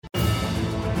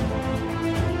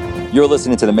You're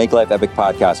listening to the Make Life Epic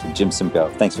podcast with Jim Simcoe.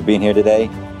 Thanks for being here today.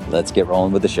 Let's get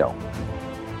rolling with the show.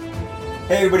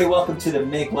 Hey everybody, welcome to the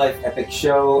Make Life Epic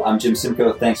show. I'm Jim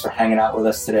Simcoe. Thanks for hanging out with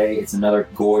us today. It's another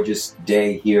gorgeous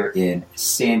day here in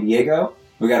San Diego.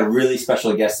 We got a really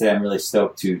special guest today. I'm really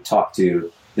stoked to talk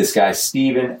to this guy,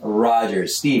 Steve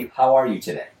Rodgers. Steve, how are you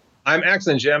today? I'm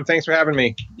excellent, Jim. Thanks for having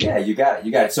me. Yeah, you got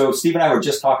it. So Steve and I were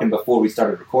just talking before we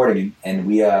started recording, and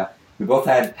we both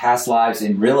had past lives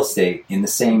in real estate in the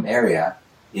same area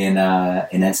in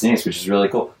Encinitas, which is really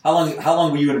cool. How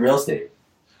long were you in real estate?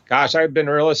 Gosh, I've been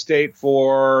in real estate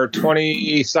for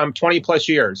 20 plus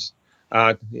years.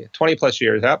 20 plus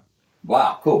years, yep.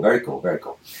 Wow, cool, very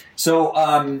cool. So,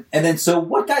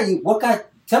 what got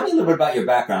tell me a little bit about your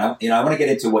background. I want to get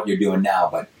into what you're doing now,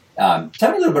 but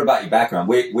tell me a little bit about your background.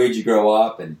 Where'd you grow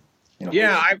up? And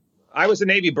I was a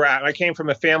Navy brat. I came from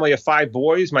a family of 5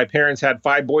 boys. My parents had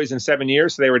 5 boys in 7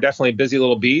 years, so they were definitely busy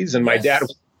little bees. And yes.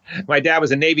 My dad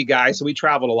was a Navy guy, so we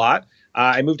traveled a lot.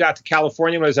 I moved out to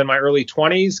California when I was in my early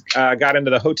 20s, got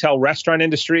into the hotel restaurant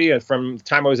industry from the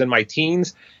time I was in my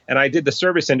teens. And I did the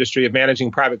service industry of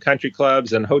managing private country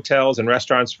clubs and hotels and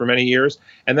restaurants for many years.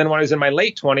 And then when I was in my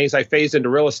late 20s, I phased into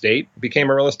real estate, became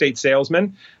a real estate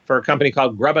salesman for a company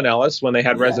called Grubb & Ellis when they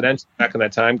had residential back in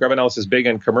that time. Grubb & Ellis is big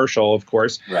in commercial, of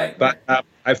course. Right. But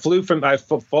I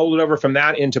folded over from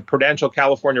that into Prudential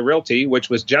California Realty, which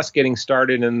was just getting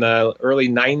started in the early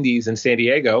 90s in San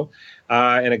Diego.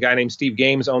 And a guy named Steve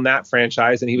Games owned that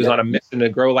franchise, and he was on a mission to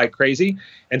grow like crazy.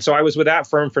 And so I was with that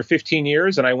firm for 15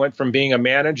 years, and I went from being a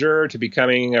manager to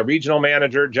becoming a regional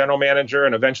manager, general manager,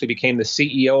 and eventually became the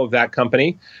CEO of that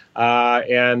company.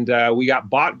 And we got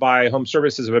bought by Home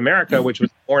Services of America, which was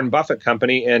the Warren Buffett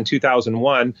company, in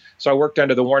 2001. So I worked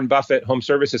under the Warren Buffett Home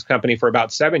Services company for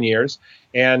about 7 years.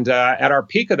 And at our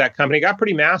peak of that company, it got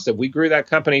pretty massive. We grew that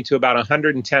company to about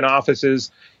 110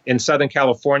 offices in Southern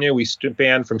California. We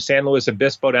spanned from San Luis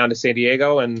Obispo down to San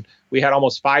Diego, and we had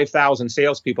almost 5,000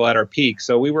 salespeople at our peak.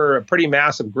 So we were a pretty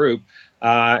massive group.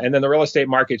 And then the real estate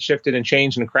market shifted and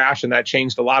changed and crashed, and that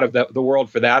changed a lot of the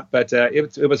world for that. But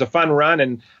it was a fun run,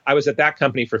 and I was at that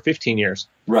company for 15 years.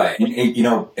 Right.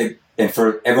 And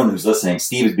for everyone who's listening,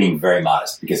 Steve is being very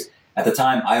modest because at the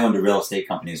time I owned a real estate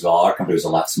company as well. Our company was a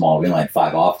lot smaller. We only had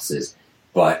 5 offices.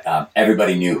 But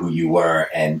everybody knew who you were,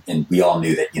 and we all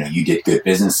knew that you did good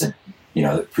business, and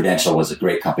Prudential was a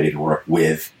great company to work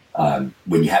with.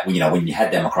 When you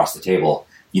had them across the table,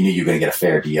 you knew you were going to get a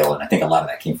fair deal, and I think a lot of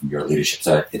that came from your leadership.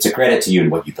 So it's a credit to you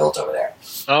and what you built over there.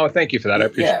 Oh, thank you for that. I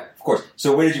appreciate it. Yeah, of course.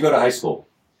 So where did you go to high school?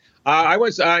 I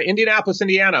was Indianapolis,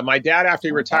 Indiana. My dad, after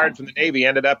he retired from the Navy,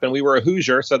 ended up, and we were a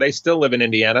Hoosier, so they still live in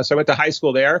Indiana. So I went to high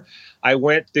school there. I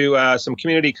went to some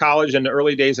community college in the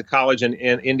early days of college in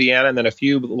Indiana, and then a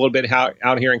little bit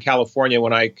out here in California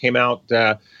when I came out,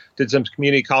 did some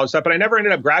community college stuff. But I never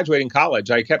ended up graduating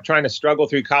college. I kept trying to struggle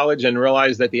through college and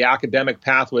realized that the academic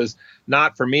path was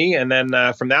not for me. And then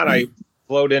from that, I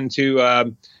flowed into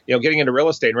getting into real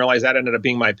estate and realized that ended up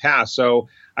being my path. So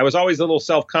I was always a little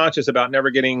self-conscious about never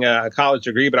getting a college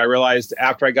degree, but I realized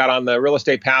after I got on the real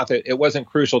estate path, it wasn't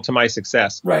crucial to my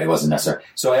success. Right, it wasn't necessary.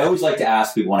 So I always like to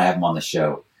ask people when I have them on the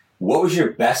show, what was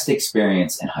your best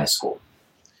experience in high school?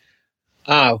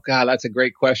 Oh, God, that's a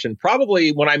great question.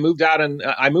 Probably when I moved out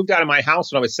of my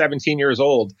house when I was 17 years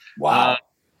old. Wow.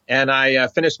 And I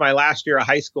finished my last year of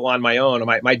high school on my own.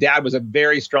 My dad was a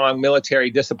very strong military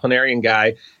disciplinarian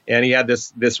guy. And he had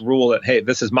this rule that, hey,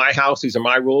 this is my house. These are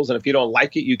my rules. And if you don't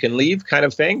like it, you can leave kind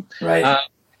of thing. Right.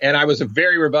 And I was a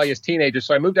very rebellious teenager.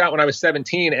 So I moved out when I was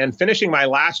 17 and finishing my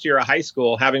last year of high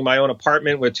school, having my own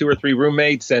apartment with 2 or 3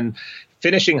 roommates and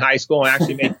finishing high school and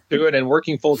actually making it through it and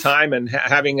working full time and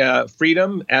having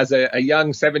freedom as a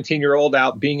young 17-year-old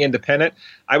out being independent.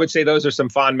 I would say those are some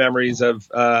fond memories of.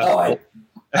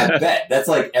 I bet that's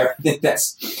like everything.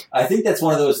 I think that's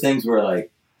one of those things where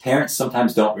like parents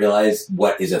sometimes don't realize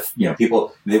what is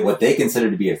what they consider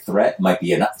to be a threat might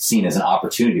be seen as an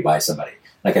opportunity by somebody.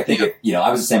 Like I think I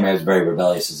was the same way. I was very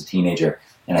rebellious as a teenager,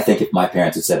 and I think if my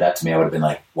parents had said that to me, I would have been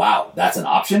like, "Wow, that's an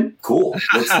option. Cool,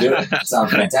 let's do it. That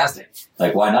sounds fantastic.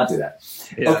 Like, why not do that?"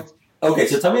 Yeah. Okay,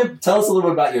 so tell us a little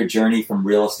bit about your journey from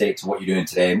real estate to what you're doing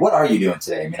today, and what are you doing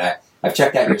today? I mean, I've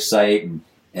checked out your site and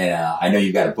I know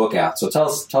you've got a book out. So tell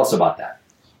us about that.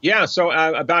 Yeah. So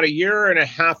about a year and a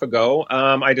half ago,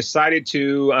 I decided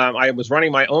to, I was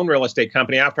running my own real estate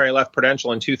company after I left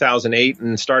Prudential in 2008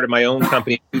 and started my own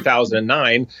company in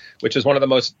 2009, which is one of the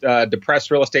most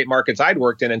depressed real estate markets I'd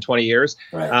worked in 20 years.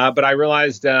 Right. But I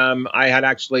realized I had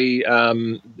actually,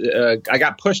 I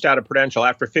got pushed out of Prudential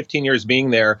after 15 years being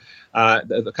there.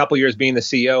 A couple years being the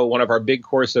CEO, one of our big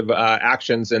course of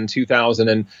actions in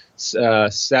 2006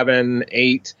 7,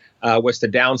 8, was to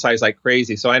downsize like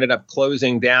crazy. So I ended up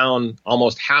closing down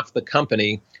almost half the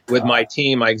company with my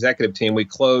team, my executive team. We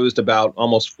closed about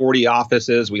almost 40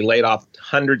 offices. We laid off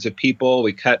hundreds of people.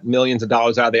 We cut millions of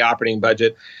dollars out of the operating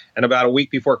budget. And about a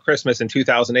week before Christmas in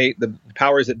 2008, the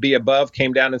powers that be above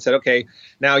came down and said, okay,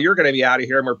 now you're going to be out of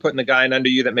here, and we're putting the guy in under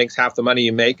you that makes half the money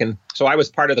you make. And so I was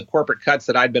part of the corporate cuts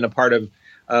that I'd been a part of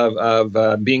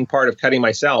being part of cutting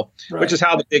myself, which is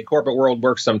how the big corporate world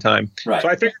works sometimes. So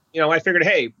I figured,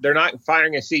 hey, they're not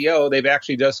firing a CEO. They've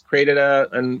actually just created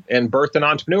and birthed an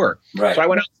entrepreneur. So I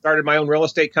went out and started my own real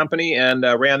estate company and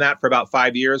ran that for about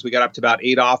 5 years. We got up to about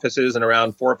 8 offices and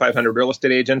around 400 or 500 real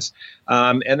estate agents.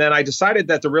 And then I decided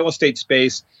that the real estate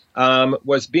space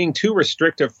was being too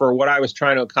restrictive for what I was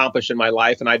trying to accomplish in my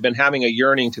life. And I'd been having a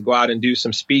yearning to go out and do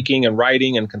some speaking and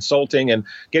writing and consulting and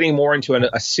getting more into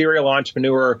a serial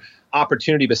entrepreneur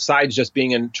opportunity besides just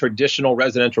being in traditional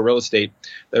residential real estate.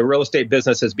 The real estate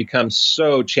business has become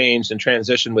so changed and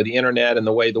transitioned with the internet and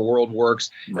the way the world works.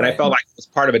 And I felt like it was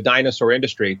part of a dinosaur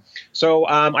industry. So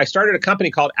I started a company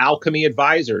called Alchemy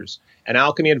Advisors. And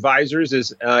Alchemy Advisors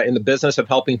is in the business of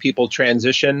helping people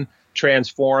transition,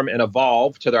 transform, and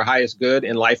evolve to their highest good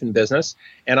in life and business.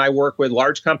 And I work with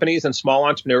large companies and small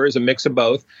entrepreneurs, a mix of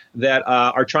both, that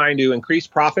are trying to increase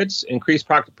profits, increase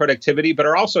productivity, but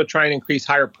are also trying to increase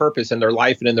higher purpose in their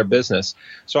life and in their business.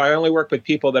 So I only work with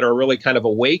people that are really kind of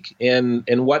awake in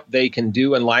what they can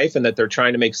do in life and that they're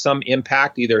trying to make some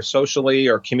impact, either socially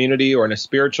or community or in a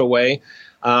spiritual way.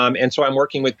 And so I'm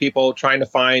working with people trying to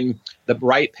find the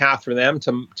right path for them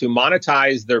to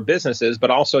monetize their businesses,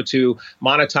 but also to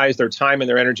monetize their time and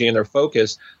their energy and their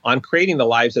focus on creating the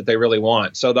lives that they really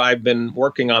want. So I've been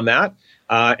working on that.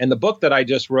 And the book that I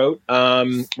just wrote,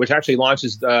 which actually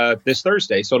launches this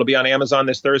Thursday. So it'll be on Amazon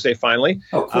this Thursday, finally.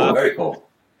 Oh, cool. Very cool.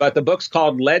 But the book's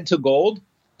called Lead to Gold,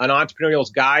 An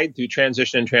Entrepreneurial's Guide Through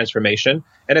Transition and Transformation.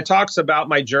 And it talks about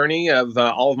my journey of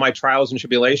all of my trials and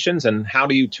tribulations and how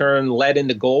do you turn lead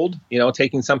into gold,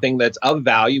 taking something that's of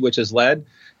value, which is lead,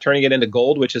 turning it into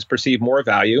gold, which is perceived more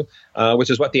value, which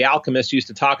is what the alchemists used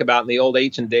to talk about in the old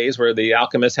ancient days, where the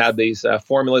alchemists had these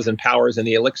formulas and powers and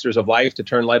the elixirs of life to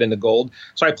turn lead into gold.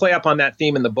 So I play up on that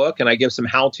theme in the book, and I give some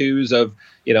how-tos of,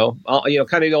 kind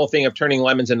of the old thing of turning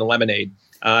lemons into lemonade.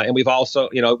 And we've also,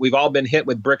 we've all been hit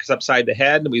with bricks upside the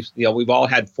head. We've all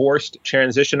had forced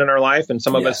transition in our life, and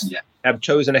some of us have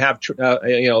chosen to have,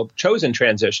 chosen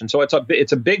transition. So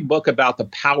it's a big book about the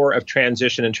power of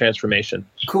transition and transformation.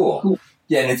 Cool.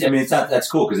 Yeah, and that's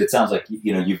cool because it sounds like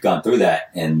you've gone through that,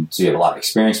 and so you have a lot of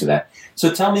experience with that.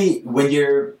 So tell me, when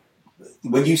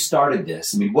you started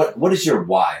this, what is your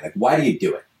why? Like, why do you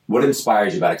do it? What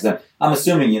inspires you about it? Because I'm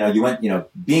assuming you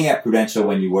went being at Prudential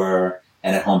when you were.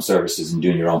 And at Home Services and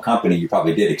doing your own company, you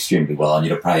probably did extremely well, and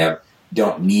you probably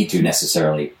don't need to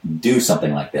necessarily do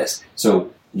something like this.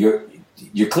 So you're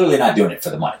clearly not doing it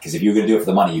for the money, because if you were going to do it for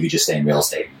the money, you could just stay in real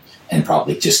estate and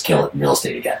probably just kill it in real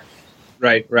estate again.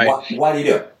 Right. Why do you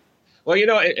do it?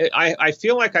 Well, I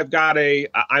feel like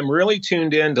I'm really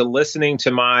tuned in to listening to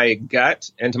my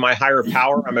gut and to my higher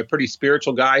power. I'm a pretty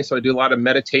spiritual guy, so I do a lot of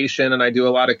meditation and I do a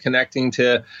lot of connecting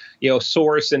to,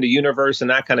 source and the universe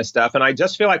and that kind of stuff. And I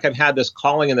just feel like I've had this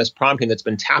calling and this prompting that's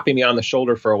been tapping me on the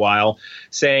shoulder for a while,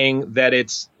 saying that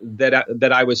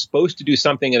that I was supposed to do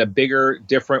something in a bigger,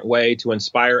 different way to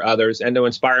inspire others and to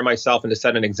inspire myself and to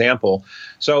set an example.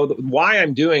 So why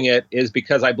I'm doing it is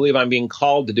because I believe I'm being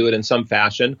called to do it in some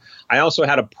fashion. I also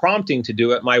had a prompting to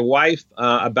do it. My wife,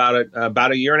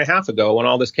 about a year and a half ago, when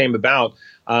all this came about,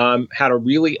 had a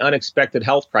really unexpected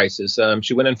health crisis.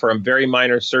 She went in for a very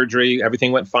minor surgery.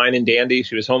 Everything went fine and dandy.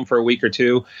 She was home for a week or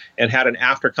two and had an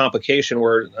after complication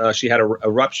where she had a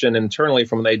eruption internally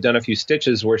from when they'd done a few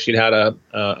stitches where she'd had a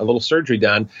little surgery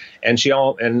done. And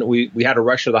we had to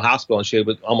rush her to the hospital, and she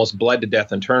was almost bled to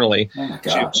death internally. Oh my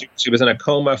God. She was in a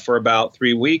coma for about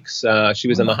 3 weeks. She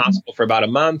was in the hospital for about a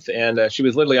month, and she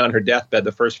was literally on her deathbed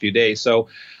the first few days. So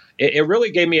it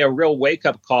really gave me a real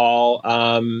wake-up call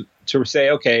to say,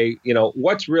 okay,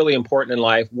 what's really important in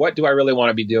life? What do I really want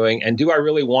to be doing? And do I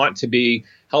really want to be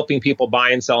helping people buy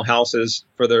and sell houses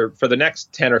for the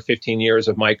next 10 or 15 years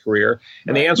of my career?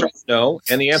 And the answer was no.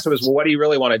 And the answer was, well, what do you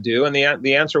really want to do? And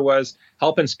the answer was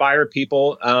help inspire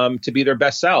people to be their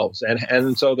best selves.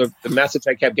 And so the message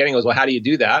I kept getting was, well, how do you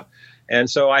do that? And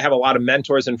so I have a lot of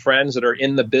mentors and friends that are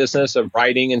in the business of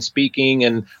writing and speaking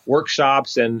and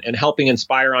workshops and helping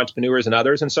inspire entrepreneurs and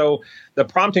others. And so the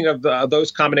prompting of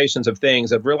those combinations of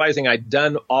things, of realizing I'd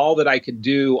done all that I could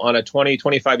do on a 20,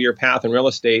 25-year path in real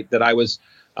estate, that I was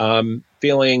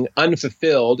feeling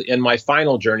unfulfilled in my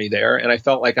final journey there. And I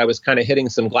felt like I was kind of hitting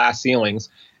some glass ceilings.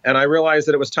 And I realized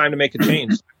that it was time to make a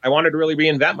change. I wanted to really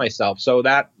reinvent myself. So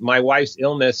that my wife's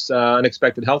illness,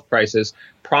 unexpected health crisis,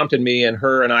 prompted me, and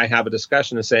her and I have a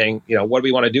discussion of saying, what do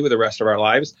we want to do with the rest of our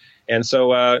lives? And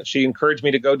so she encouraged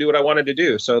me to go do what I wanted to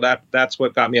do. So that's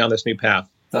what got me on this new path.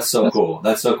 That's so cool.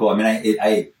 That's so cool. I mean,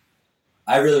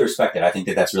 I really respect it. I think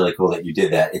that's really cool that you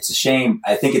did that. It's a shame.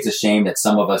 I think it's a shame that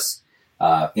some of us,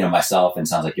 myself, and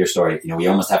sounds like your story, we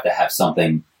almost have to have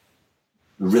something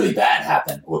really bad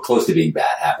happen or close to being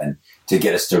bad happen to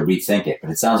get us to rethink it.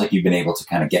 But it sounds like you've been able to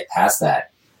kind of get past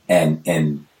that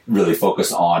and really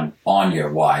focus on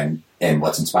your why and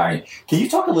what's inspiring you. Can you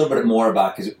talk a little bit more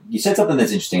about, because you said something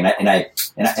that's interesting, and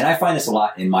I find this a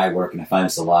lot in my work, and I find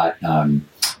this a lot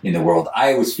in the world.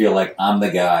 I always feel like I'm the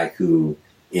guy who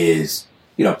is,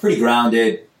 pretty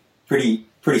grounded, pretty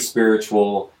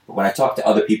spiritual. But when I talk to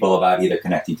other people about either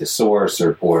connecting to source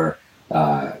or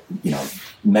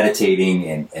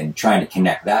meditating and trying to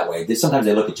connect that way, sometimes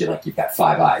they look at you like you've got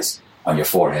 5 eyes on your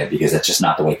forehead, because that's just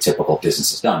not the way typical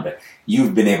business is done. But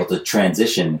you've been able to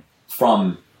transition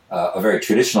from a very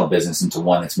traditional business into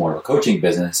one that's more of a coaching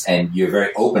business, and you're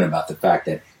very open about the fact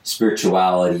that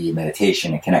spirituality,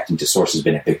 meditation, and connecting to source has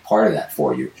been a big part of that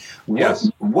for you. Yes.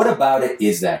 What about it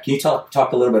is that? Can you talk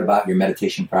a little bit about your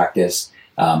meditation practice,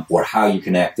 or how you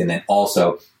connect, and then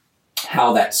also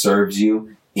how that serves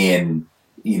you in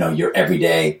your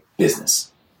everyday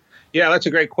business? Yeah, that's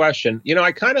a great question.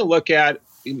 I kind of look at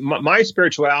my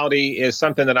spirituality is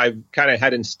something that I've kind of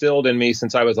had instilled in me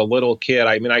since I was a little kid.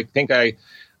 I mean, I think I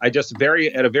just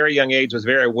at a very young age was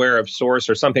very aware of source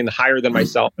or something higher than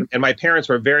myself. And my parents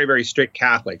were very, very strict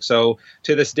Catholics. So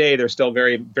to this day, they're still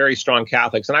very, very strong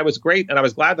Catholics. And I was glad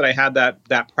that I had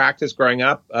that practice growing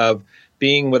up of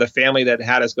being with a family that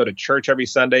had us go to church every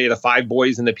Sunday, the 5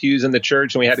 boys in the pews in the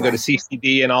church, and we had to go to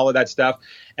CCD and all of that stuff.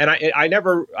 And I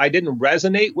didn't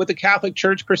resonate with the Catholic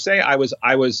Church per se. I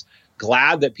was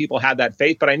glad that people had that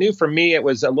faith, but I knew for me it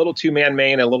was a little too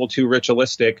man-made, a little too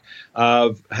ritualistic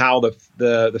of how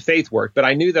the faith worked. But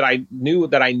I knew that I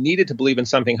needed to believe in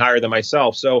something higher than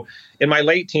myself. So in my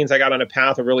late teens, I got on a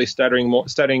path of really studying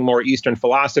more Eastern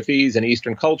philosophies and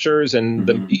Eastern cultures, and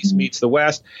the East meets the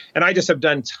West. And I just have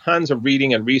done tons of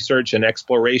reading and research and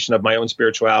exploration of my own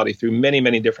spirituality through many,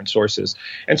 many different sources.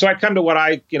 And so I come to what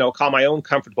I call my own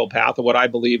comfortable path of what I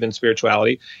believe in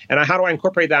spirituality. And how do I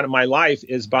incorporate that in my life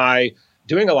is by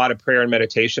doing a lot of prayer and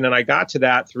meditation. And I got to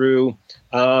that through,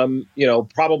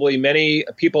 probably many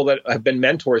people that have been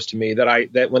mentors to me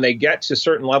that when they get to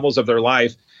certain levels of their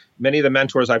life, many of the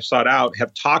mentors I've sought out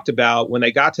have talked about when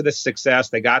they got to the success,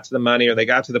 they got to the money, or they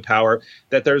got to the power,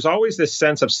 that there's always this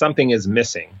sense of something is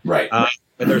missing. Right.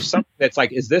 And there's something that's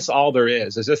like, is this all there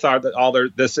is? Is this all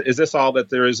that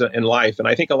there is in life? And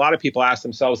I think a lot of people ask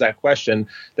themselves that question,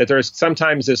 that there's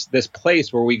sometimes this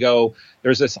place where we go,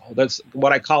 that's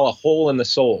what I call a hole in the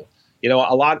soul. A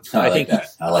lot. I like that.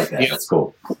 That's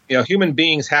cool. Human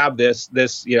beings have this.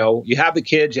 You have the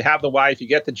kids, you have the wife, you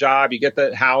get the job, you get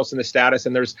the house and the status,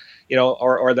 and there's,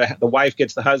 or the wife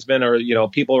gets the husband, or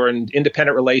people are in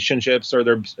independent relationships, or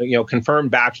they're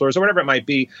confirmed bachelors, or whatever it might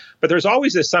be. But there's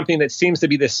always this something that seems to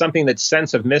be this something that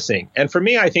sense of missing. And for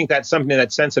me, I think that something,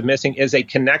 that sense of missing, is a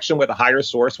connection with a higher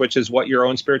source, which is what your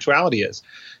own spirituality is.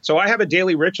 So I have a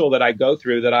daily ritual that I go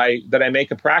through that I make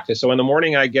a practice. So in the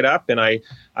morning I get up and I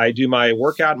do my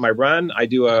workout and my run. I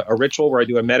do a ritual where I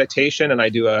do a meditation, and I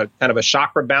do a kind of a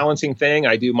chakra balancing thing.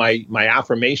 I do my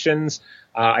affirmations.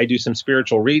 I do some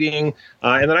spiritual reading.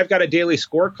 And then I've got a daily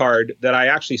scorecard that I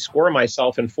actually score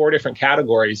myself in 4 different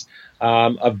categories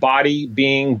of body,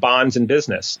 being, bonds, and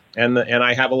business. And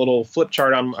I have a little flip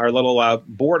chart on our little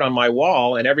board on my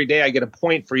wall. And every day I get a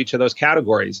point for each of those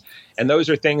categories. And those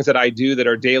are things that I do that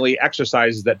are daily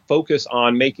exercises that focus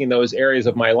on making those areas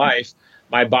of my life,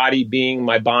 my body, being,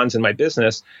 my bonds, and my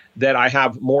business, that I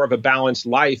have more of a balanced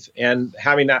life. And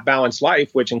having that balanced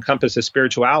life, which encompasses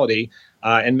spirituality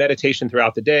and meditation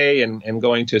throughout the day, and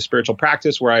going to spiritual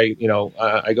practice where I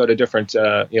go to different,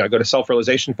 I go to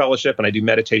Self-Realization Fellowship, and I do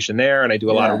meditation there, and I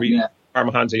do a lot of reading,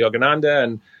 Paramahansa Yogananda.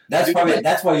 And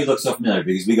that's why you look so familiar,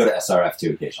 because we go to SRF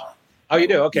too occasionally. Oh, you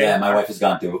do? Okay. Yeah, my wife's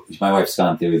gone through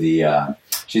the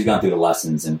she's gone through the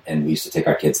lessons, and we used to take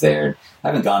our kids there. I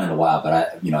haven't gone in a while,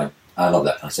 but I love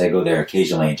that place. I go there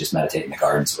occasionally and just meditate in the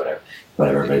gardens,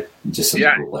 whatever. But just such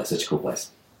a cool place. Such a cool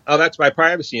place. Oh, that's my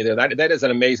privacy there. That is an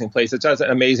amazing place. It has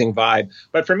an amazing vibe.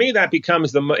 But for me, that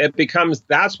becomes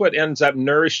that's what ends up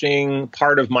nourishing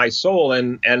part of my soul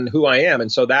and who I am.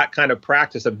 And so that kind of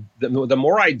practice of the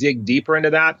more I dig deeper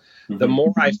into that, the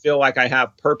more I feel like I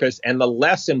have purpose, and the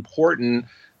less important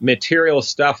material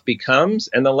stuff becomes,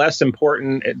 and the less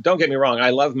important. Don't get me wrong, I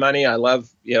love money. I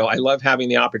love having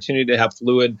the opportunity to have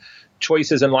fluid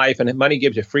choices in life, and money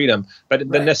gives you freedom. But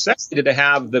the necessity to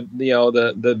have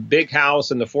the big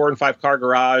house and the 4 and 5 car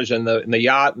garage and the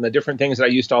yacht and the different things that I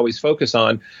used to always focus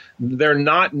on, they're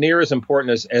not near as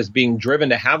important as being driven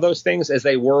to have those things as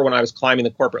they were when I was climbing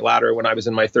the corporate ladder when I was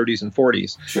in my 30s and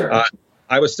 40s. Sure.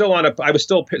 I was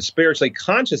still spiritually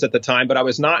conscious at the time, but I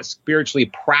was not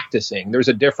spiritually practicing. There's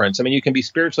a difference. I mean, you can be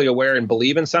spiritually aware and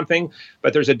believe in something,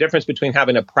 but there's a difference between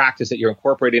having a practice that you're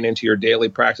incorporating into your daily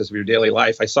practice of your daily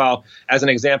life. I saw, as an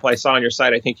example, I saw on your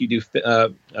site, I think you do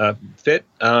CrossFit.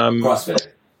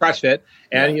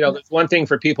 And, there's one thing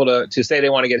for people to say they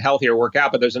want to get healthy or work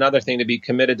out, but there's another thing to be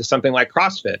committed to something like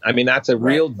CrossFit. I mean, that's a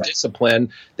real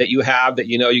discipline that you have that,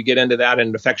 you get into that and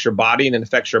it affects your body and it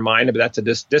affects your mind. But that's a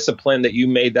discipline that you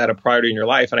made that a priority in your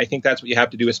life. And I think that's what you have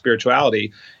to do with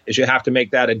spirituality is you have to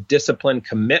make that a disciplined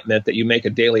commitment that you make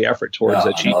a daily effort towards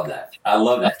achieving. I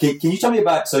love that. Can you tell me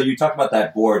about, so you talked about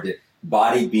that board,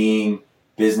 body, being,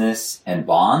 business, and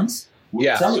bonds.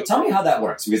 Yeah. Tell me how that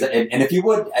works. Because, and if you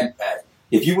would,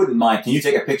 if you wouldn't mind, can you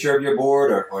take a picture of your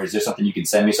board, or is there something you can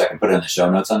send me so I can put it in the show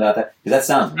notes on that? Because that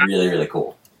sounds really, really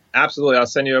cool. Absolutely. I'll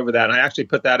send you over that. And I actually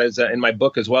put that as in my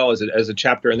book as well as a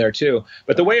chapter in there too.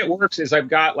 But the way it works is I've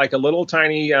got like a little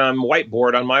tiny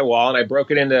whiteboard on my wall, and I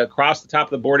broke it into across the top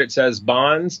of the board. It says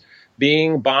bonds,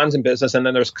 being, bonds, and business. And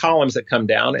then there's columns that come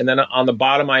down. And then on the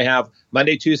bottom, I have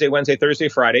Monday, Tuesday, Wednesday, Thursday,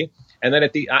 Friday. And then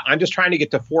I'm just trying to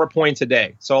get to 4 points a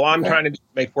day. So all I'm trying to do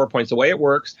is make 4 points. The way it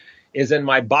works is in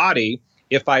my body,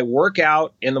 if I work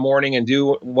out in the morning and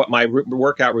do what my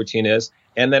workout routine is,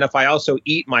 and then if I also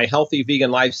eat my healthy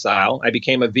vegan lifestyle, I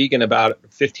became a vegan about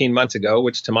 15 months ago,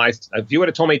 which if you would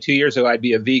have told me 2 years ago I'd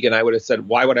be a vegan, I would have said,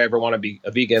 why would I ever want to be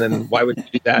a vegan? And why would you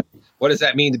do that? What does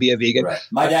that mean to be a vegan? Right.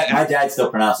 My dad still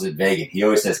pronounces it vegan. He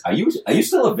always says, are you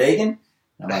still a vegan?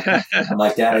 I'm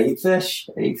like, Dad, I eat fish.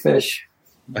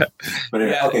 But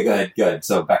anyway, okay, go ahead.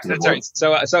 So back to the board. Right.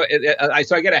 So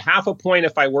I get a half a point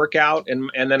if I work out, and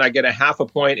then I get a half a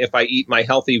point if I eat my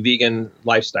healthy vegan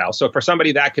lifestyle. So for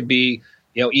somebody that could be,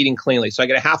 eating cleanly. So I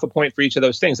get a half a point for each of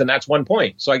those things, and that's 1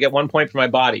 point. So I get 1 point for my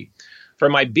body. For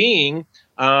my being,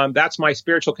 that's my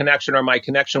spiritual connection or my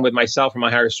connection with myself or my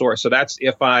higher source. So that's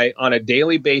if I, on a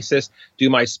daily basis, do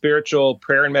my spiritual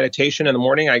prayer and meditation in the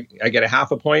morning, I get a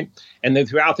half a point. And then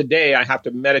throughout the day, I have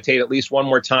to meditate at least one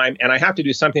more time. And I have to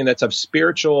do something that's of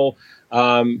spiritual,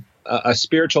 a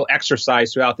spiritual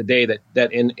exercise throughout the day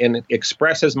that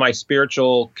expresses my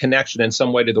spiritual connection in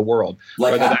some way to the world.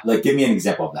 Like give me an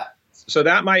example of that. So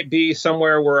that might be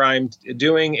somewhere where I'm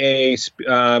doing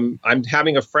I'm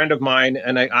having a friend of mine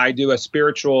and I do a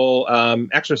spiritual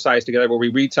exercise together where we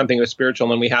read something that's spiritual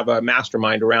and then we have a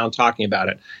mastermind around talking about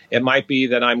it. It might be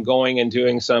that I'm going and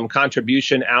doing some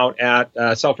contribution out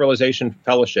at Self-Realization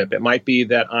Fellowship. It might be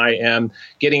that I am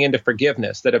getting into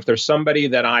forgiveness, that if there's somebody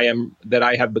that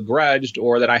I have begrudged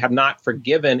or that I have not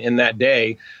forgiven in that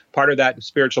day, part of that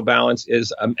spiritual balance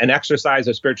is an exercise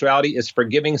of spirituality is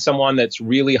forgiving someone that's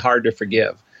really hard to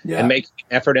forgive and make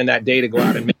effort in that day to go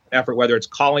out and make an effort, whether it's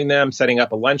calling them, setting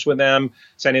up a lunch with them,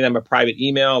 sending them a private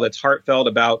email that's heartfelt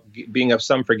about being of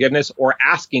some forgiveness or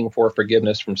asking for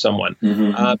forgiveness from someone.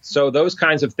 Mm-hmm. So those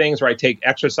kinds of things where I take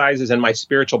exercises in my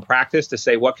spiritual practice to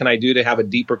say, what can I do to have a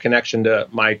deeper connection to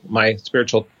my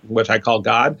spiritual, which I call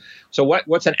God? So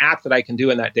what's an act that I can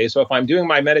do in that day? So if I'm doing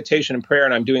my meditation and prayer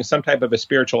and I'm doing some type of a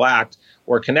spiritual act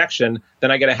or connection, then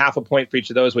I get a half a point for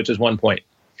each of those, which is 1 point.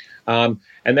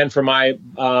 And then for my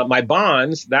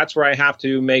bonds, that's where I have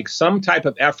to make some type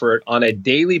of effort on a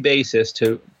daily basis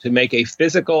to make a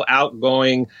physical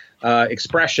outgoing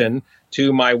expression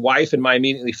to my wife and my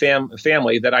immediately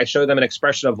family that I show them an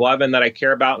expression of love and that I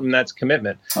care about, and that's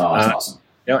commitment. Oh, that's awesome.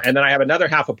 And then I have another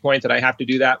half a point that I have to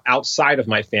do that outside of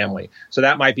my family. So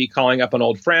that might be calling up an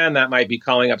old friend. That might be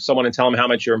calling up someone and telling them how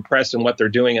much you're impressed and what they're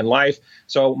doing in life.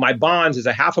 So my bonds is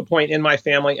a half a point in my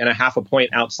family and a half a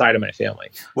point outside of my family.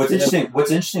 What's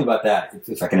interesting about that,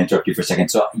 if I can interrupt you for a second.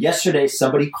 So yesterday,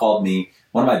 somebody called me,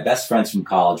 one of my best friends from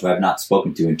college who I've not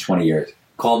spoken to in 20 years,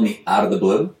 called me out of the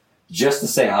blue just to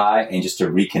say hi and just to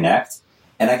reconnect.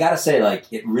 And I got to say,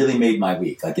 it really made my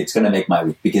week. It's going to make my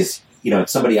week because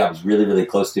it's somebody I was really, really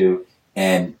close to,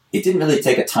 and it didn't really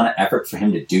take a ton of effort for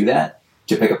him to do that,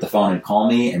 to pick up the phone and call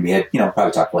me, and we had,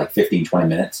 probably talked for 15, 20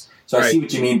 minutes. So I see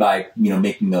what you mean by,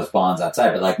 making those bonds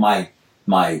outside, but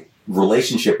my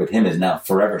relationship with him is now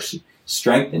forever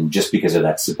strengthened just because of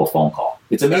that simple phone call.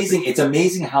 It's amazing. It's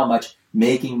amazing how much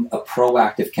making a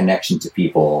proactive connection to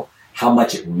people, how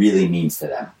much it really means to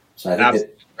them. So I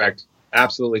think correct.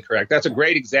 Absolutely correct. That's a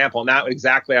great example. Now,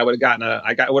 exactly, I would have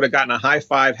gotten a high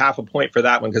five, half a point for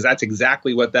that one, because that's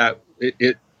exactly what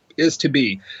it is to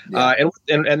be. Yeah.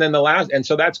 And then the last, and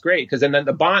so that's great, because then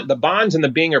the bonds and the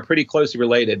being are pretty closely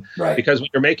related, Right. Because when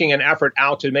you're making an effort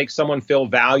out to make someone feel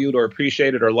valued or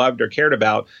appreciated or loved or cared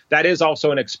about, that is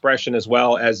also an expression as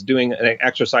well as doing an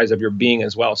exercise of your being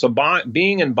as well. So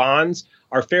being and bonds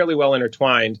are fairly well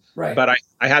intertwined, Right. but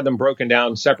I had them broken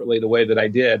down separately the way that I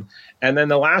did. And then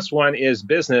the last one is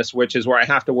business, which is where I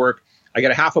have to work. I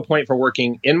get a half a point for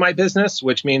working in my business,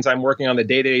 which means I'm working on the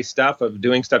day-to-day stuff of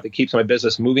doing stuff that keeps my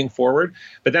business moving forward.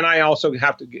 But then I also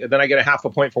then I get a half a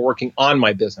point for working on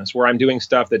my business, where I'm doing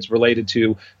stuff that's related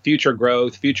to future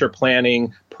growth, future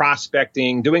planning,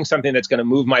 prospecting, doing something that's going to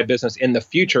move my business in the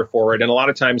future forward. And a lot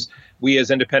of times we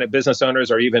as independent business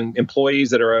owners or even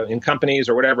employees that are in companies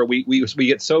or whatever, we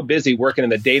get so busy working in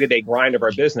the day-to-day grind of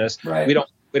our business. Right.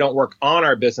 We don't work on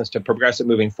our business to progress it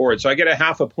moving forward. So I get a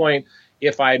half a point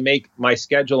if I make my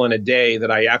schedule in a day that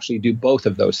I actually do both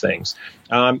of those things.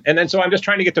 And then so I'm just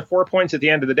trying to get to 4 points at the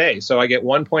end of the day. So I get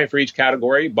 1 point for each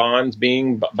category, bonds,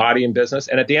 being, body, and business.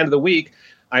 And at the end of the week,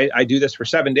 I do this for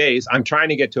 7 days. I'm trying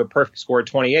to get to a perfect score of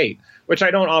 28, which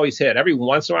I don't always hit. Every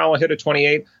once in a while I'll hit a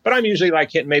 28, but I'm usually like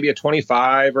hitting maybe a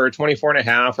 25 or a 24 and a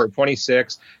half or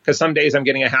 26, because some days I'm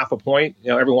getting a half a point.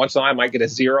 Every once in a while I might get a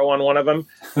 0 on one of them.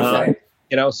 Right.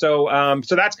 So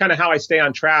that's kind of how I stay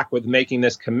on track with making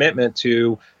this commitment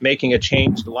to making a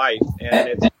changed life,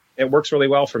 and it works really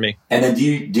well for me. And then do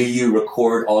you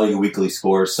record all your weekly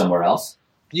scores somewhere else?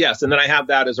 Yes, and then I have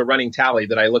that as a running tally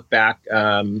that I look back,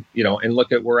 and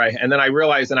look at and then I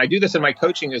realize, and I do this in my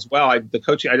coaching as well. I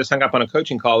just hung up on a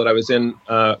coaching call that I was in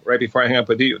right before I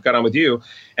got on with you,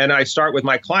 and I start with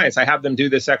my clients. I have them do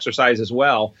this exercise as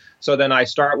well. So then I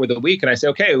start with the week, and I say,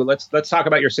 okay, let's talk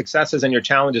about your successes and your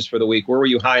challenges for the week. Where were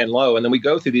you high and low? And then we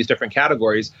go through these different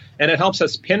categories, and it helps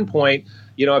us pinpoint,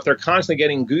 if they're constantly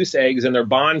getting goose eggs in their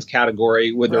bonds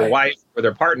category with their wife or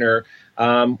their partner,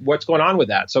 what's going on with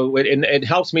that? So it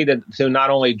helps me to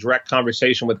not only direct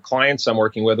conversation with clients I'm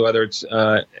working with, whether it's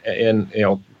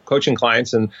in coaching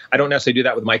clients, and I don't necessarily do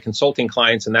that with my consulting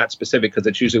clients and that specific, because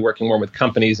it's usually working more with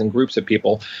companies and groups of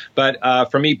people. But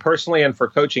for me personally and for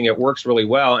coaching, it works really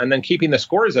well. And then keeping the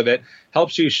scores of it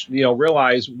helps you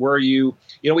realize where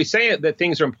we say that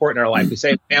things are important in our life. We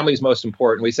say family's most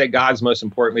important. We say God's most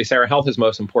important. We say our health is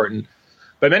most important.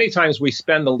 But many times we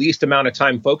spend the least amount of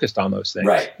time focused on those things.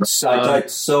 Right. So I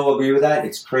so agree with that.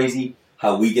 It's crazy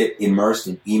how we get immersed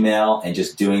in email and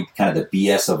just doing kind of the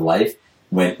BS of life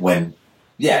when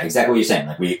yeah, exactly what you're saying.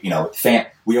 Like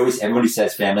everybody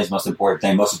says family's most important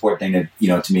thing. Most important thing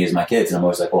to me is my kids. And I'm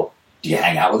always like, well, do you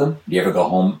hang out with them? Do you ever go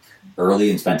home early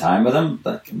and spend time with them?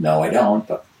 Like, no, I don't.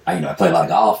 But I play a lot of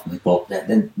golf. I'm like, well,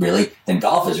 then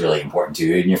golf is really important to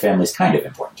you, and your family's kind of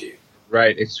important to you.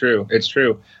 Right. It's true.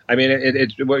 I mean,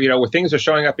 where things are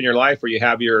showing up in your life, where you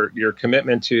have your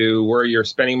commitment to where you're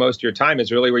spending most of your time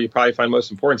is really where you probably find most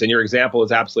importance. And your example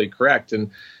is absolutely correct. And,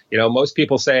 most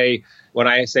people say, when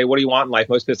I say, what do you want in life?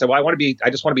 Most people say, well, I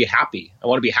just want to be happy. I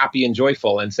want to be happy and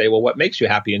joyful, and say, well, what makes you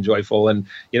happy and joyful? And,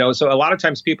 so a lot of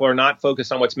times people are not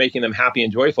focused on what's making them happy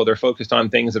and joyful. They're focused on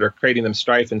things that are creating them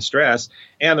strife and stress.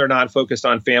 And they're not focused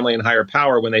on family and higher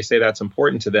power when they say that's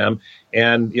important to them.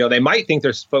 And, they might think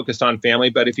they're focused on family,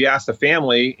 but if you ask the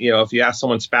family, if you ask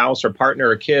someone's spouse or partner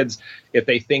or kids, if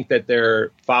they think that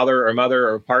their father or mother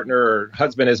or partner or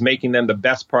husband is making them the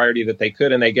best priority that they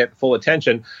could, and they get full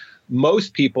attention,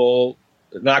 most people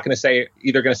not going to say,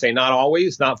 either going to say not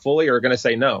always, not fully, or going to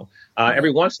say no.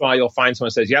 Every once in a while, you'll find someone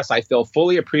who says, yes, I feel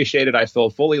fully appreciated, I feel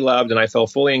fully loved, and I feel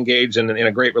fully engaged in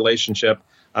a great relationship.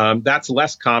 That's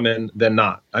less common than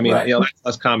not. I mean, that's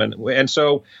less common. And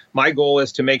so my goal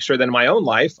is to make sure that in my own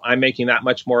life, I'm making that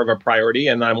much more of a priority,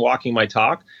 and I'm walking my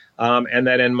talk. And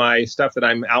that in my stuff that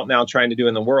I'm out now trying to do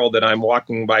in the world, that I'm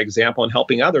walking by example and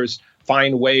helping others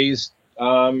find ways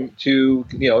to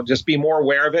just be more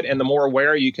aware of it. And the more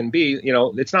aware you can be,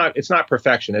 it's not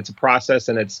perfection. It's a process,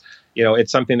 and it's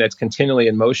something that's continually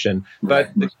in motion.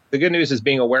 But the good news is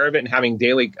being aware of it and having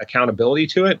daily accountability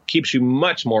to it keeps you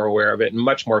much more aware of it and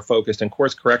much more focused, and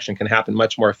course correction can happen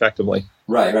much more effectively.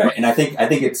 Right. And I think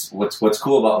it's what's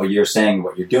cool about what you're saying,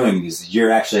 what you're doing is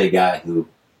you're actually a guy who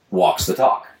walks the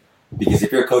talk. Because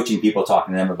if you're coaching people,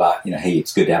 talking to them about, hey,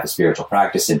 it's good to have a spiritual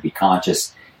practice and be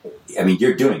conscious. I mean,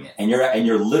 you're doing it, and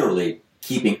you're literally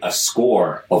keeping a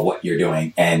score of what you're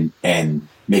doing and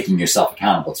making yourself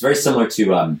accountable. It's very similar to do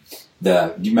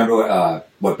you remember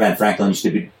what Ben Franklin used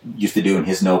to do in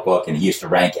his notebook, and he used to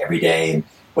rank every day and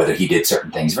whether he did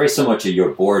certain things. Very similar to your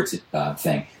boards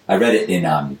thing. I read it in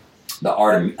the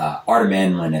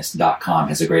artofmanliness.com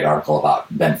has a great article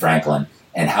about Ben Franklin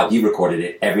and how he recorded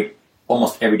it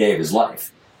almost every day of his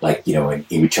life. Like, and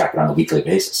he would track it on a weekly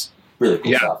basis. Really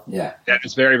cool stuff. Yeah.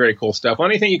 It's very, very cool stuff. Well,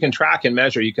 anything you can track and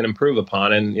measure, you can improve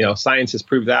upon. And, science has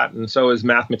proved that. And so is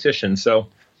mathematicians. So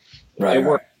it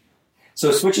works.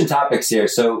 So switching topics here.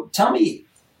 So tell me,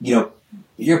 you're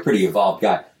a pretty evolved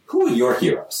guy. Who are your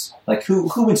heroes? Like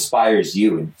who inspires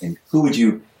you, and who would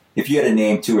you, if you had to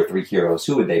name 2 or 3 heroes,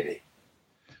 who would they be?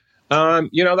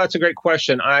 That's a great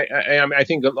question. I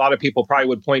think a lot of people probably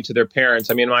would point to their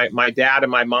parents. I mean, my dad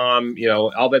and my mom,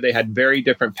 although they had very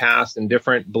different pasts and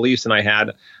different beliefs than I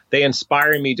had, they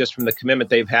inspire me just from the commitment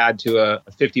they've had to a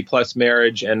 50-plus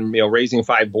marriage and, raising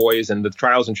 5 boys and the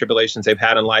trials and tribulations they've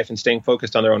had in life and staying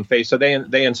focused on their own faith. So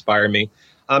they inspire me.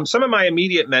 Some of my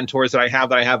immediate mentors that I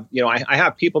have, I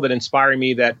have people that inspire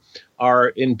me that are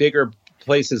in bigger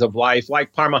places of life,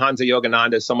 like Paramahansa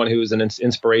Yogananda, someone who is an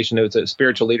inspiration, who's a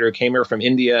spiritual leader, who came here from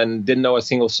India and didn't know a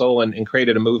single soul and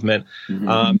created a movement.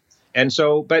 Mm-hmm.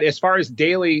 But as far as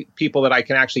daily people that I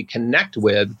can actually connect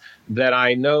with, that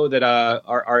I know that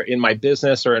are in my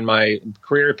business or in my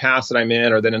career paths that I'm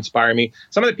in or that inspire me,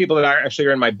 some of the people that actually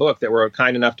are in my book that were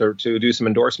kind enough to do some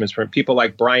endorsements from people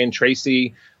like Brian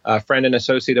Tracy, a friend and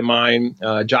associate of mine,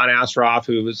 John Asroff,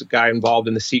 who was a guy involved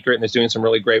in The Secret and is doing some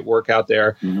really great work out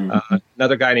there. Mm-hmm.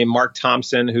 Another guy named Mark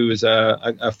Thompson, who is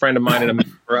a friend of mine and a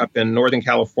mentor up in Northern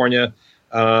California,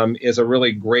 is a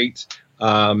really great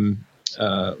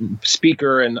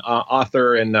speaker and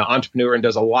author and entrepreneur, and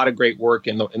does a lot of great work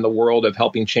in the world of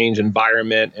helping change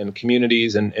environment and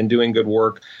communities and doing good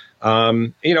work.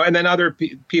 And then other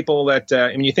people that,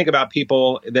 when you think about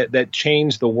people that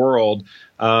change the world,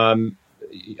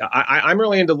 I'm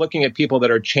really into looking at people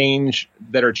that are change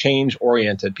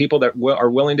oriented, people that are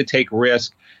willing to take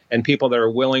risk, and people that are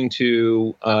willing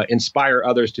to inspire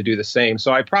others to do the same.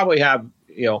 So I probably have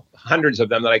hundreds of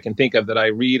them that I can think of that I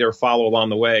read or follow along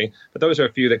the way, but those are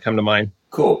a few that come to mind.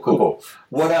 Cool.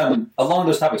 What along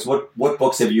those topics, what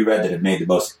books have you read that have made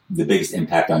the biggest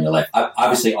impact on your life?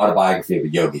 Obviously, Autobiography of a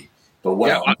Yogi, but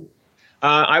what else?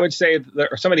 I would say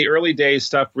some of the early days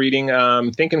stuff, reading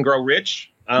Think and Grow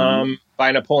Rich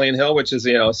by Napoleon Hill, which is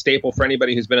a staple for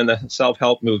anybody who's been in the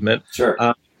self-help movement.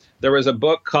 Sure. There was a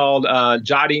book called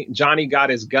Johnny Got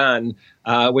His Gun,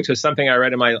 which was something I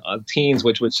read in my teens,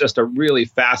 which was just a really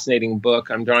fascinating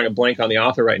book. I'm drawing a blank on the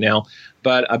author right now,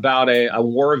 but about a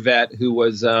war vet who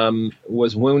was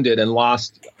wounded and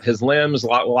lost his limbs,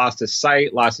 lost his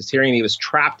sight, lost his hearing. He was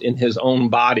trapped in his own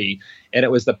body. And it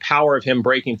was the power of him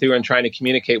breaking through and trying to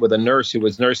communicate with a nurse who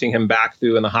was nursing him back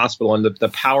through in the hospital, and the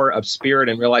power of spirit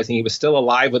and realizing he was still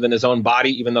alive within his own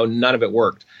body, even though none of it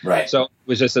worked. Right. So it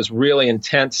was just this really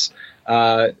intense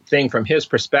thing from his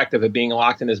perspective of being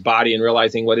locked in his body and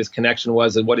realizing what his connection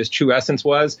was and what his true essence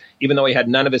was, even though he had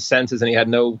none of his senses and he had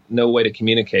no way to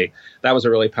communicate. That was a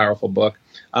really powerful book.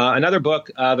 Another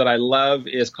book that I love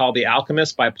is called The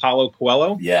Alchemist by Paulo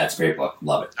Coelho. Yeah, it's a great book.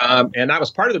 Love it. And that was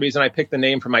part of the reason I picked the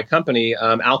name for my company,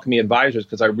 Alchemy Advisors,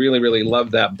 because I really, really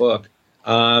loved that book.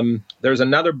 There's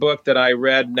another book that I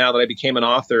read now that I became an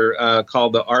author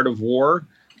called The Art of War,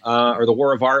 or The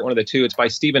War of Art, one of the two. It's by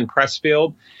Stephen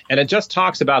Pressfield. And it just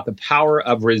talks about the power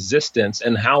of resistance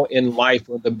and how in life,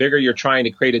 the bigger you're trying to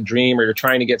create a dream or you're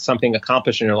trying to get something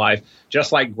accomplished in your life,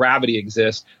 just like gravity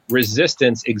exists,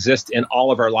 resistance exists in all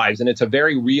of our lives. And it's a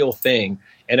very real thing.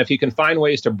 And if you can find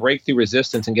ways to break through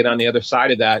resistance and get on the other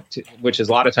side of that, which is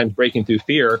a lot of times breaking through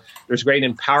fear, there's great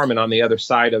empowerment on the other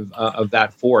side of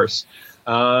that force.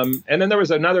 And then there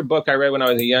was another book I read when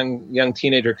I was a young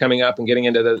teenager coming up and getting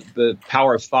into the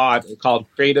power of thought called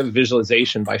Creative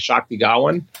Visualization by Shakti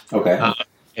Gawain. Okay.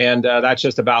 And that's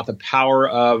just about the power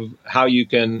of how you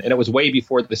can, and it was way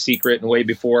before The Secret and way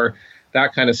before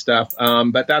that kind of stuff.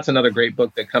 But that's another great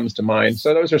book that comes to mind.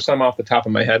 So those are some off the top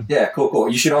of my head. Yeah, cool.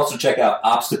 You should also check out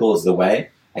Obstacle is the Way.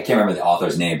 I can't remember the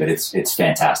author's name, but it's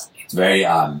fantastic. It's very,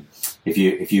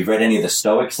 if you've read any of the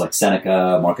Stoics like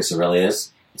Seneca, Marcus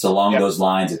Aurelius, it's along those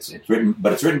lines. It's written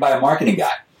by a marketing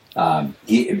guy.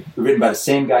 Written by the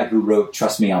same guy who wrote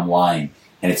Trust Me, I'm Lying.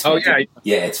 And it's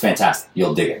it's fantastic.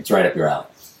 You'll dig it. It's right up your alley.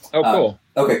 Oh, cool.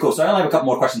 Okay, cool. So I only have a couple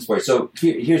more questions for you. So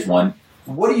here's one.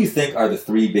 What do you think are the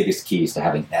 3 biggest keys to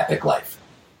having an epic life?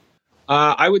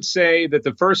 I would say that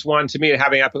the first one to me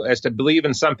is to believe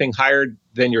in something higher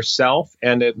than yourself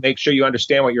and to make sure you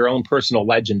understand what your own personal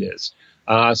legend is.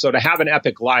 So to have an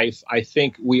epic life, I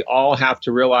think we all have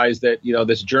to realize that,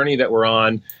 this journey that we're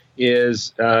on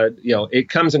is, it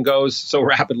comes and goes so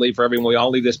rapidly for everyone. We all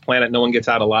leave this planet. No one gets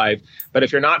out alive. But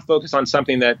if you're not focused on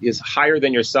something that is higher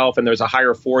than yourself and there's a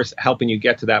higher force helping you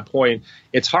get to that point,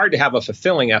 it's hard to have a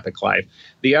fulfilling epic life.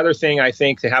 The other thing I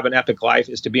think to have an epic life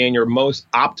is to be in your most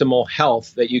optimal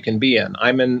health that you can be in.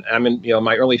 I'm in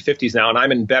my early 50s now, and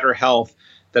I'm in better health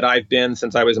that I've been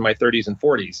since I was in my 30s and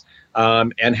 40s.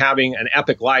 And having an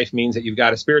epic life means that you've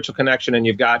got a spiritual connection and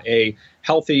you've got a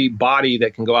healthy body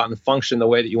that can go out and function the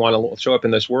way that you want to show up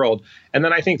in this world. And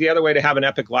then I think the other way to have an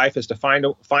epic life is to find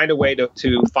a way to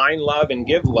find love and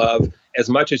give love as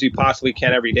much as you possibly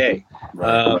can every day.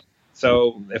 Right.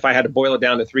 So if I had to boil it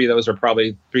down to three, those are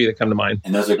probably three that come to mind.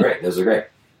 And those are great.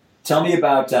 Tell me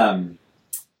about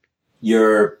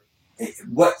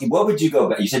what would you go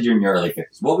back? You said you're in your early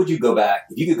 50s. What would you go back,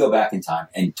 if you could go back in time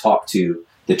and talk to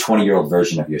the 20-year-old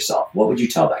version of yourself? What would you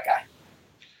tell that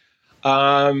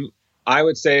guy? I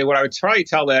would say what I would probably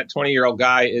tell that 20-year-old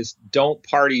guy is don't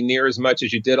party near as much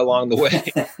as you did along the way.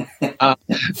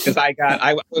 Because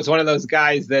I was one of those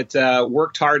guys that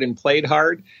worked hard and played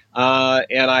hard.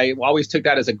 And I always took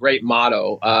that as a great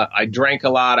motto. I drank a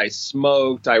lot. I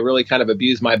smoked. I really kind of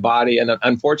abused my body. And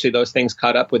unfortunately, those things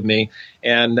caught up with me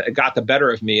and it got the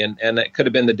better of me. And it could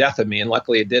have been the death of me. And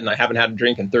luckily it didn't. I haven't had a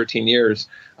drink in 13 years.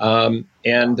 So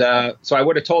I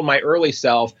would have told my early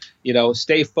self,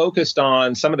 stay focused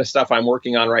on some of the stuff I'm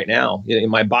working on right now,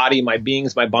 my body, my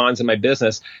beings, my bonds, and my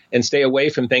business, and stay away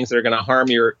from things that are going to harm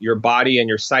your body and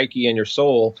your psyche and your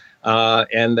soul.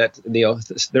 And that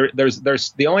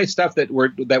there's the only stuff that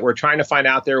we're trying to find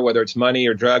out there, whether it's money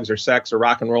or drugs or sex or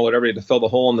rock and roll, or whatever, to fill the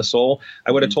hole in the soul.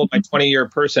 I would have told my 20-year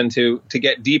person to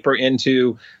get deeper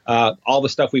into all the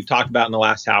stuff we've talked about in the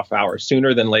last half hour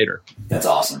sooner than later. That's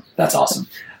awesome.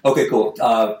 Okay, cool.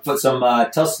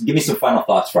 Give me some final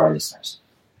thoughts for our listeners.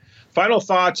 Final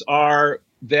thoughts are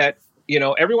that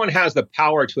everyone has the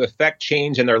power to affect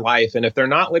change in their life. And if they're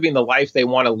not living the life they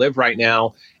want to live right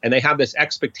now, and they have this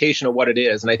expectation of what it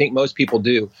is, and I think most people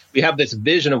do, we have this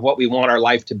vision of what we want our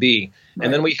life to be. Right.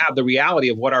 And then we have the reality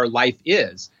of what our life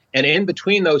is. And in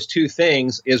between those two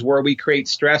things is where we create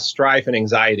stress, strife, and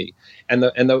anxiety. And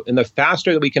the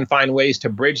faster that we can find ways to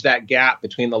bridge that gap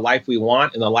between the life we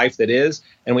want and the life that is,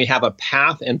 and we have a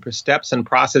path and steps and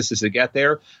processes to get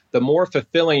there, the more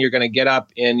fulfilling you're going to get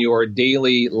up in your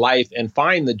daily life and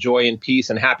find the joy and peace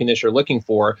and happiness you're looking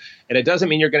for. And it doesn't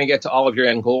mean you're going to get to all of your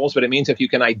end goals, but it means if you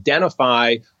can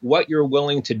identify what you're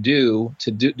willing to do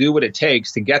what it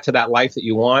takes to get to that life that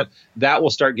you want, that will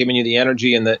start giving you the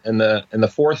energy and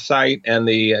the foresight, and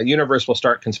the universe will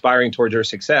start conspiring towards your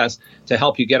success to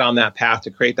help you get on that path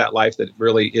to create that life that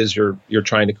really is you're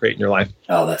trying to create in your life.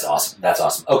 Oh, that's awesome.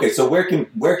 Okay, so where can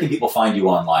people find you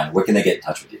online? Where can they get in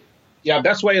touch with you? Yeah,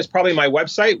 best way is probably my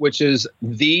website, which is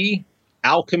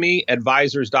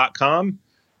thealchemyadvisors.com.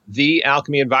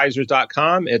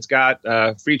 thealchemyadvisors.com. It's got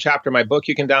a free chapter of my book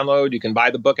you can download. You can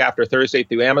buy the book after Thursday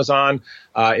through Amazon.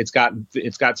 It's got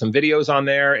some videos on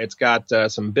there. It's got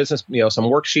some business, some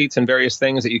worksheets and various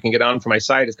things that you can get on for my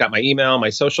site. It's got my email, my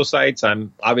social sites.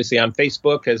 I'm obviously on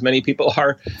Facebook, as many people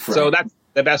are. Right. So that's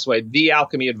the best way,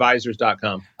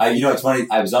 thealchemyadvisors.com. It's funny.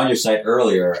 I was on your site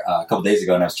earlier a couple days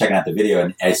ago, and I was checking out the video,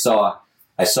 and I saw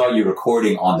you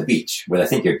recording on the beach with, I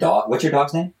think, your dog. What's your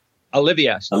dog's name?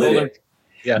 Olivia.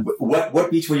 Yeah. What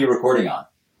beach were you recording on?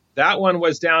 That one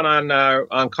was down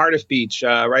on Cardiff Beach,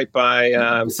 right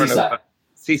by Seaside.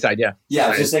 Seaside, yeah. Yeah, I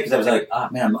was just saying, because I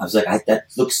was like, that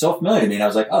looks so familiar to me, and I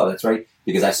was like, oh, that's right,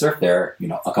 because I surfed there,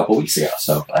 a couple weeks ago.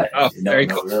 So, very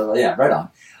cool. Yeah, right on.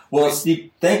 Well,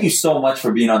 Steve, thank you so much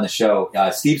for being on the show.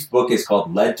 Steve's book is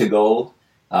called Lead to Gold,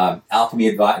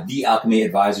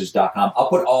 thealchemyadvisors.com. I'll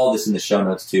put all this in the show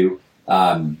notes too.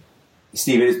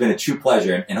 Steve, it has been a true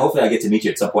pleasure, and hopefully I get to meet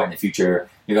you at some point in the future.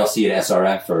 Maybe I'll see you at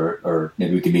SRF, or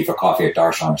maybe we can meet for coffee at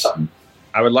Darshan or something.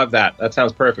 I would love that. That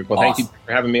sounds perfect. Well, awesome. Thank you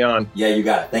for having me on. Yeah, you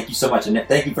got it. Thank you so much, and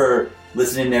thank you for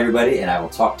listening, everybody, and I will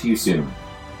talk to you soon.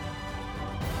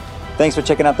 Thanks for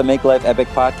checking out the Make Life Epic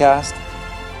podcast.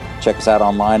 Check us out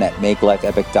online at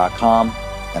makelifeepic.com,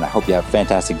 and I hope you have a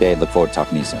fantastic day. Look forward to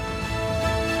talking to you soon.